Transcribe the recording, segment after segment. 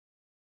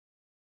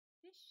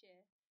This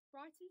year,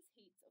 Brighton's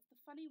heat of the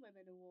Funny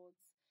Women Awards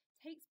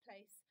takes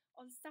place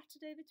on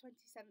Saturday, the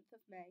 27th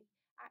of May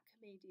at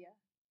Comedia.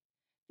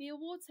 The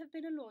awards have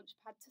been a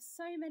launchpad to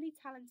so many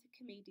talented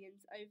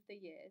comedians over the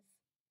years.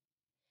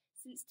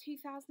 Since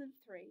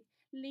 2003,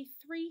 nearly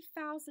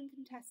 3,000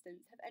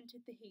 contestants have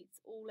entered the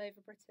heats all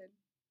over Britain.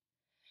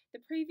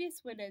 The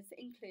previous winners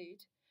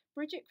include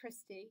Bridget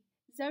Christie,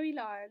 Zoe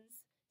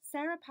Lyons,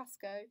 Sarah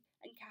Pascoe,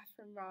 and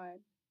Katherine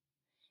Ryan.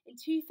 In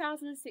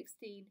 2016,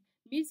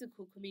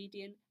 musical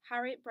comedian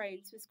Harriet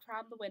Brains was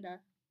crowned the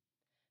winner.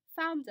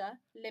 Founder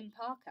Lynn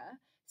Parker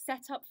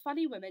set up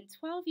Funny Women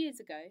 12 years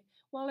ago,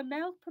 while a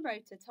male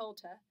promoter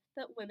told her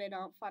that women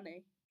aren't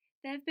funny.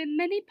 There have been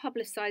many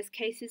publicised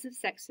cases of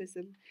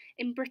sexism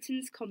in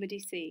Britain's comedy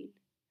scene.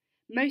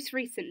 Most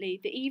recently,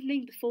 the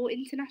evening before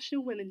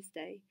International Women's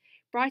Day,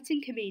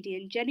 Brighton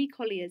comedian Jenny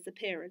Collier's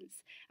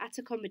appearance at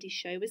a comedy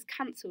show was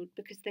cancelled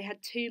because they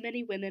had too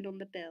many women on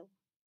the bill.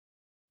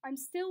 I'm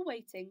still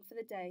waiting for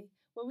the day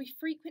where we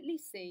frequently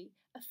see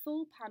a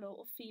full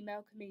panel of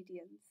female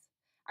comedians,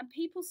 and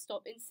people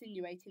stop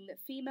insinuating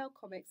that female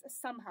comics are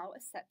somehow a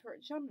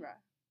separate genre.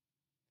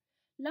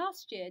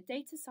 Last year,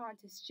 data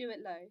scientist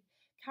Stuart Lowe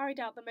carried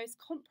out the most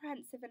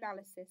comprehensive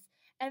analysis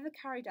ever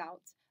carried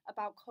out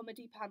about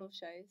comedy panel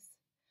shows,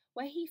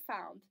 where he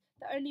found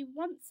that only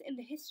once in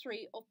the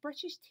history of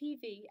British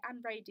TV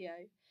and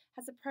radio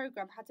has a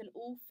programme had an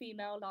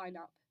all-female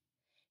lineup.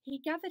 He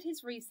gathered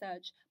his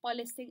research by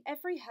listing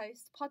every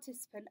host,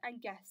 participant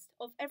and guest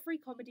of every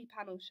comedy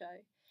panel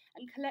show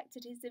and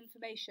collected his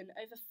information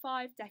over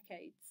 5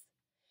 decades.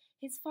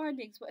 His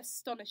findings were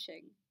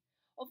astonishing.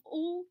 Of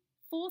all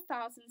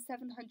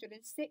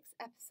 4,706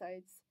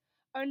 episodes,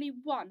 only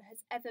one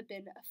has ever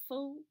been a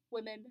full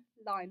women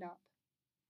lineup.